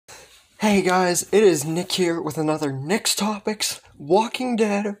Hey guys, it is Nick here with another Nick's Topics Walking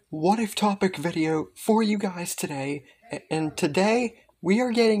Dead What If Topic video for you guys today. And today we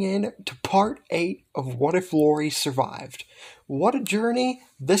are getting into part 8 of What If Lori Survived. What a journey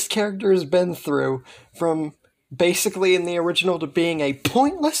this character has been through, from basically in the original to being a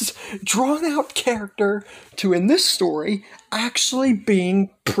pointless, drawn-out character to, in this story, actually being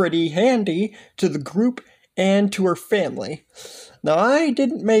pretty handy to the group and to her family. Now, I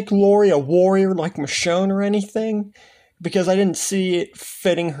didn't make Lori a warrior like Michonne or anything, because I didn't see it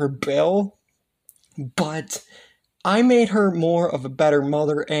fitting her bill, but I made her more of a better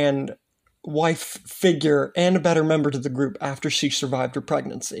mother and wife figure and a better member to the group after she survived her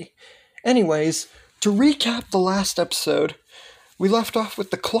pregnancy. Anyways, to recap the last episode, we left off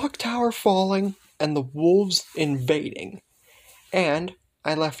with the clock tower falling and the wolves invading. And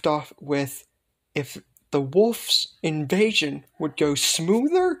I left off with if the wolves' invasion would go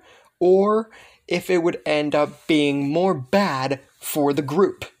smoother or if it would end up being more bad for the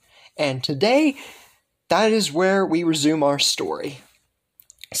group. And today, that is where we resume our story.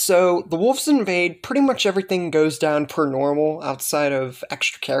 So, the wolves invade, pretty much everything goes down per normal, outside of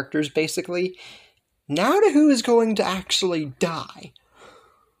extra characters, basically. Now to who is going to actually die?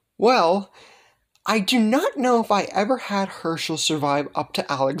 Well, I do not know if I ever had Herschel survive up to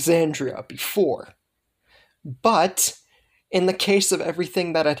Alexandria before. But, in the case of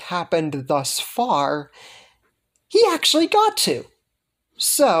everything that had happened thus far, he actually got to.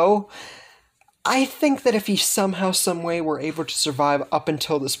 So, I think that if he somehow, someway were able to survive up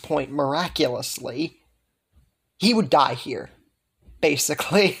until this point miraculously, he would die here,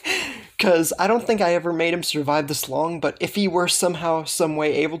 basically. Because I don't think I ever made him survive this long, but if he were somehow,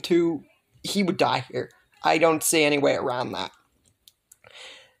 someway able to, he would die here. I don't see any way around that.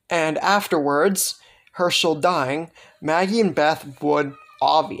 And afterwards, Herschel dying, Maggie and Beth would,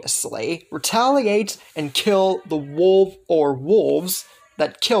 obviously, retaliate and kill the wolves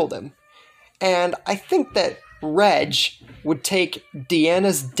that killed him. And I think that Reg would take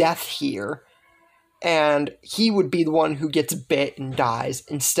Deanna's death here, and he would be the one who gets bit and dies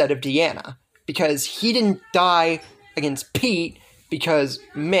instead of Deanna, because he didn't die against Pete, because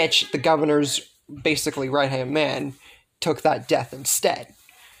Mitch, the governor's basically right-hand man, took that death instead.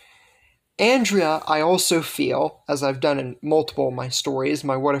 Andrea, I also feel, as I've done in multiple of my stories,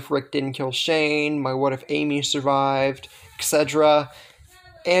 my what if Rick didn't kill Shane, my what if Amy survived, etc.,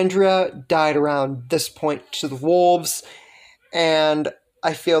 Andrea died around this point to the wolves, and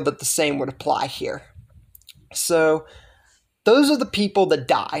I feel that the same would apply here. So, those are the people that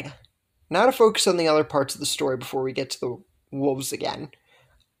died. Now to focus on the other parts of the story before we get to the wolves again.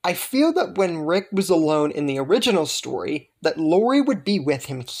 I feel that when Rick was alone in the original story, that Lori would be with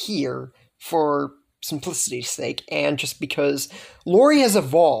him here for simplicity's sake, and just because Lori has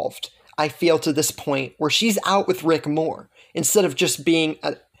evolved, I feel, to this point where she's out with Rick more, instead of just being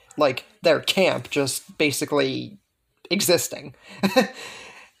at, their camp, just basically existing.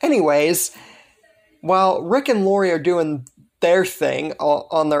 Anyways, while Rick and Lori are doing their thing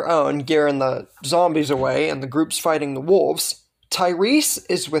on their own, gearing the zombies away, and the group's fighting the wolves, Tyrese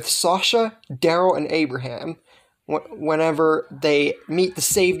is with Sasha, Daryl, and Abraham whenever they meet the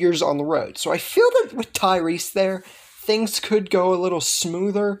saviors on the road. So I feel that with Tyrese there, things could go a little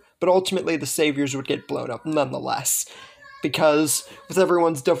smoother, but ultimately the saviors would get blown up nonetheless. Because with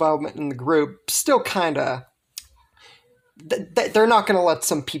everyone's development in the group, still kinda, they're not going to let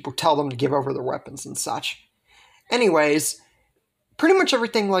some people tell them to give over their weapons and such. Anyways, pretty much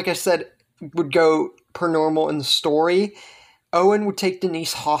everything, like I said, would go per normal in the story. Owen would take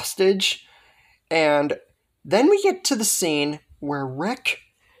Denise hostage, and then we get to the scene where Rick,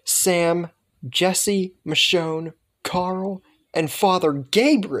 Sam, Jesse, Michonne, Carl, and Father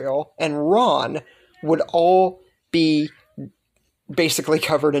Gabriel and Ron would all be basically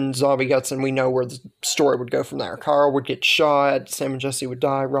covered in zombie guts, and we know where the story would go from there. Carl would get shot, Sam and Jesse would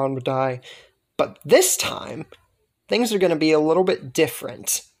die, Ron would die. But this time, things are going to be a little bit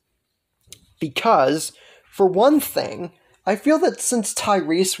different. Because, for one thing, I feel that since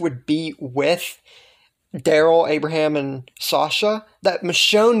Tyrese would be with Daryl, Abraham, and Sasha, that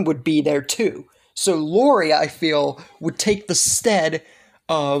Michonne would be there too. So Lori, I feel, would take the stead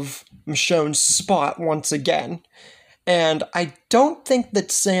of Michonne's spot once again. And I don't think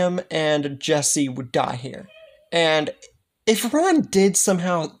that Sam and Jesse would die here. And if Ron did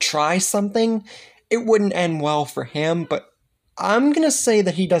somehow try something, it wouldn't end well for him, but I'm gonna say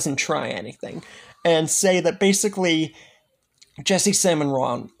that he doesn't try anything. And say that basically Jesse, Sam, and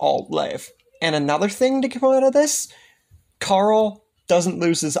Ron all live. And another thing to come out of this, Carl doesn't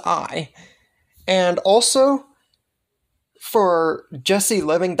lose his eye. And also, for Jesse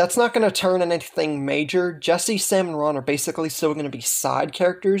living, that's not going to turn anything major. Jesse, Sam, and Ron are basically still going to be side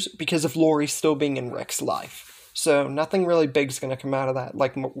characters because of Lori still being in Rick's life. So nothing really big's going to come out of that,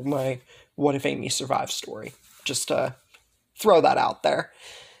 like my What If Amy Survives story. Just to throw that out there.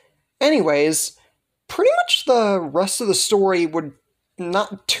 Anyways, pretty much the rest of the story would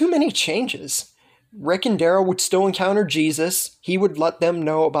not too many changes. Rick and Daryl would still encounter Jesus. He would let them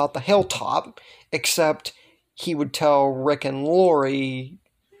know about the hilltop, except he would tell Rick and Lori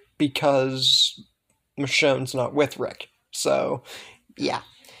because Michonne's not with Rick. So, yeah.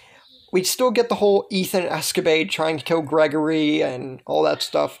 We'd still get the whole Ethan escapade trying to kill Gregory and all that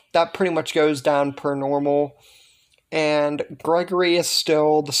stuff. That pretty much goes down per normal. And Gregory is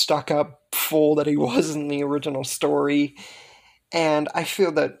still the stuck-up fool that he was in the original story. And I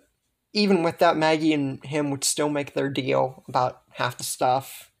feel that even with that, Maggie and him would still make their deal about half the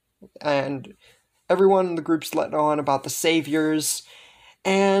stuff. And everyone in the group's letting on about the saviors.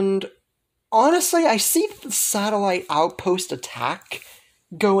 And honestly, I see the satellite outpost attack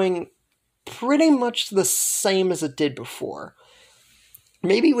going pretty much the same as it did before.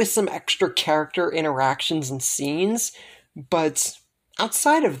 Maybe with some extra character interactions and scenes, but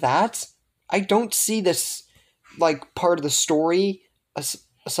outside of that, I don't see this, like, part of the story,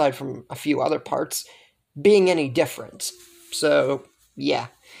 aside from a few other parts, being any different. So, yeah.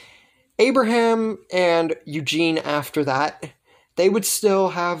 Abraham and Eugene after that, they would still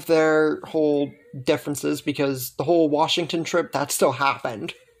have their whole differences because the whole Washington trip, that still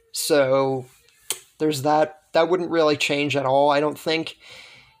happened. So, there's that. That wouldn't really change at all, I don't think.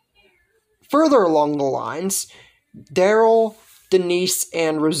 Further along the lines, Daryl, Denise,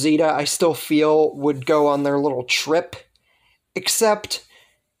 and Rosita, I still feel, would go on their little trip. Except,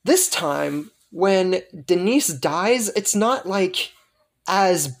 this time, when Denise dies, it's not, like,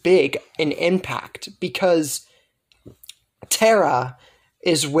 as big an impact, because Tara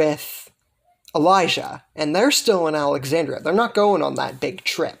is with Elijah, and they're still in Alexandria. They're not going on that big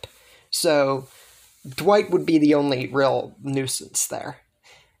trip. So, Dwight would be the only real nuisance there.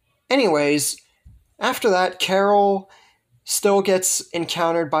 Anyways, after that, Carol still gets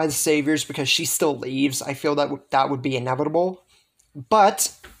encountered by the saviors because she still leaves. I feel that would be inevitable.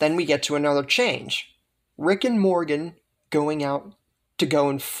 But then we get to another change. Rick and Morgan going out to go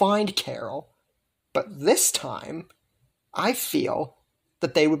and find Carol. But this time, I feel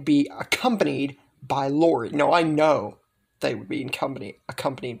that they would be accompanied by Lori. No, I know they would be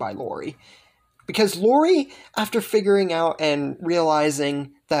accompanied by Lori. Because Lori, after figuring out and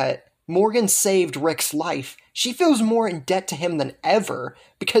realizing that Morgan saved Rick's life, she feels more in debt to him than ever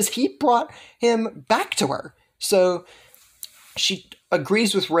because he brought him back to her. So she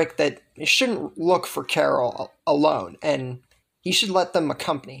agrees with Rick that he shouldn't look for Carol alone, and he should let them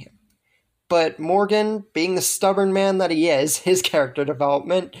accompany him. But Morgan, being the stubborn man that he is, his character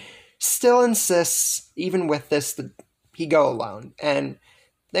development, still insists, even with this, that he go alone. And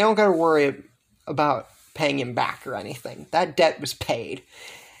they don't gotta worry about paying him back or anything. That debt was paid.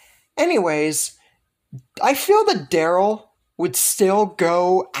 Anyways, I feel that Daryl would still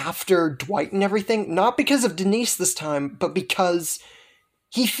go after Dwight and everything, not because of Denise this time, but because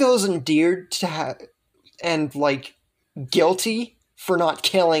he feels endeared to and, like, guilty for not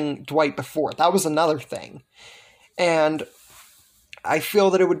killing Dwight before. That was another thing. And I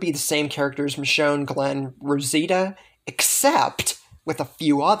feel that it would be the same characters, Michonne, Glenn, Rosita, except with a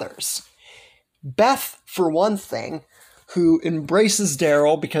few others. Beth, for one thing, who embraces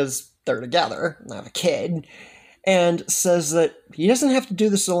Daryl because they're together and have a kid, and says that he doesn't have to do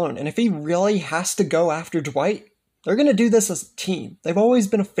this alone, and if he really has to go after Dwight, they're going to do this as a team. They've always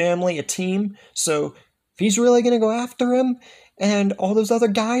been a family, a team, so if he's really going to go after him and all those other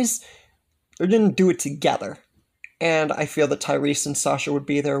guys, they're going to do it together. And I feel that Tyrese and Sasha would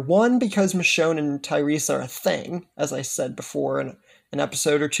be there. One, because Michonne and Tyrese are a thing, as I said before in an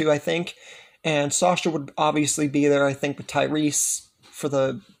episode or two, I think. And Sasha would obviously be there, I think, with Tyrese for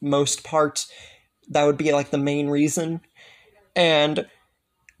the most part. That would be, like, the main reason. And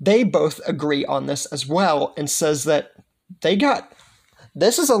they both agree on this as well and says that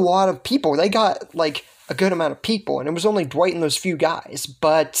this is a lot of people. They got, like, a good amount of people, and it was only Dwight and those few guys.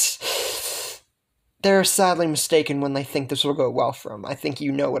 But they're sadly mistaken when they think this will go well for them. I think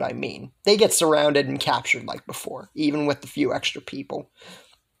you know what I mean. They get surrounded and captured like before, even with the few extra people.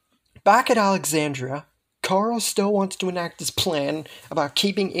 Back at Alexandria, Carl still wants to enact his plan about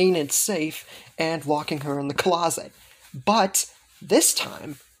keeping Enid safe and locking her in the closet. But this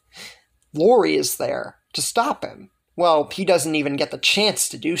time, Lori is there to stop him. Well, he doesn't even get the chance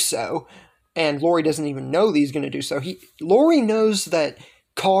to do so, and Lori doesn't even know that he's going to do so. Lori knows that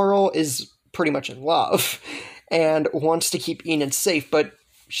Carl is pretty much in love, and wants to keep Enid safe, but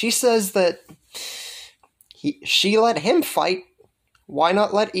she says that she let him fight. Why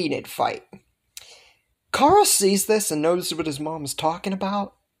not let Enid fight? Carl sees this and knows what his mom is talking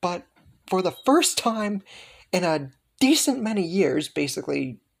about, but for the first time in a decent many years,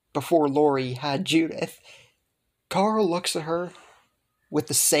 basically before Lori had Judith, Carl looks at her with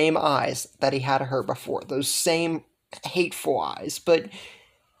the same eyes that he had at her before, those same hateful eyes, but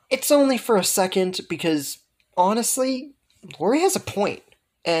it's only for a second because, honestly, Lori has a point,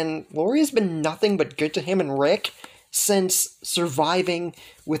 and Lori has been nothing but good to him and Rick since surviving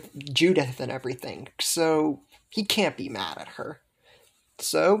with Judith and everything, so he can't be mad at her.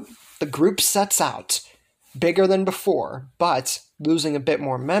 So, the group sets out, bigger than before, but losing a bit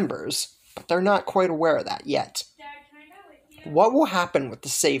more members, but they're not quite aware of that yet. What will happen with the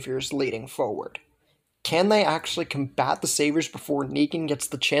Saviors leading forward? Can they actually combat the Saviors before Negan gets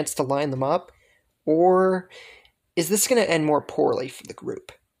the chance to line them up? Or is this going to end more poorly for the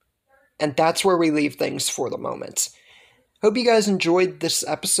group? And that's where we leave things for the moment. Hope you guys enjoyed this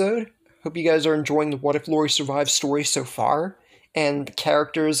episode. Hope you guys are enjoying the What If Lori Survives story so far, and the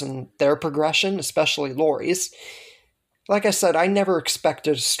characters and their progression, especially Lori's. Like I said, I never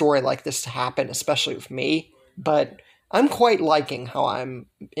expected a story like this to happen, especially with me, but I'm quite liking how I'm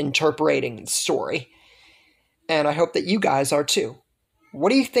interpreting the story. And I hope that you guys are too. What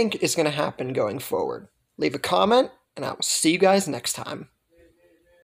do you think is going to happen going forward? Leave a comment, and I will see you guys next time.